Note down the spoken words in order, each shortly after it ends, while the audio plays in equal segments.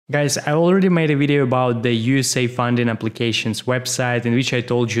Guys, I already made a video about the USA Funding Applications website in which I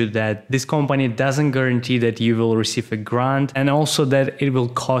told you that this company doesn't guarantee that you will receive a grant and also that it will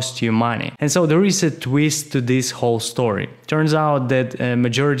cost you money. And so there is a twist to this whole story. Turns out that a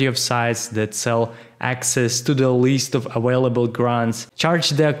majority of sites that sell access to the list of available grants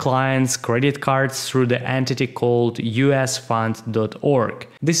charge their clients credit cards through the entity called usfund.org.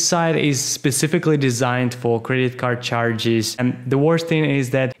 This site is specifically designed for credit card charges, and the worst thing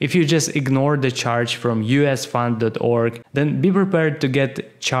is that if you just ignore the charge from usfund.org, then be prepared to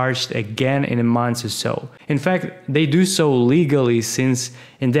get charged again in a month or so. In fact, they do so legally, since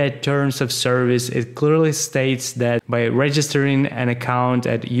in their terms of service it clearly states that by registering an account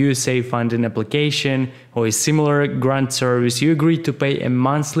at USA Funding Application or a similar grant service, you agree to pay a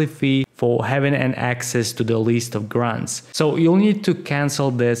monthly fee for having an access to the list of grants. So you'll need to cancel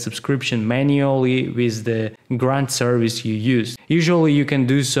the subscription manually with the grant service you use. Usually you can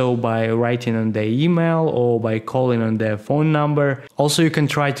do so by writing on their email or by calling on their phone number. Also, you can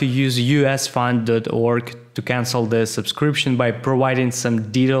try to use usfund.org to cancel the subscription by providing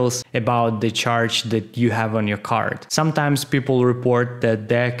some details about the charge that you have on your card. Sometimes people report that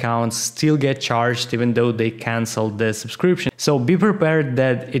their accounts still get charged even though they canceled the subscription. So be prepared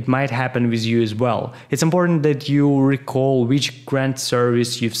that it might happen with you as well. It's important that you recall which grant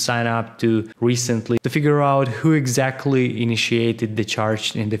service you've signed up to recently to figure out who exactly initiated the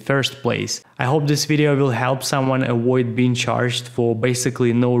charge in the first place. I hope this video will help someone avoid being charged for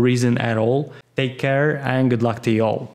basically no reason at all. Take care and good luck to you all.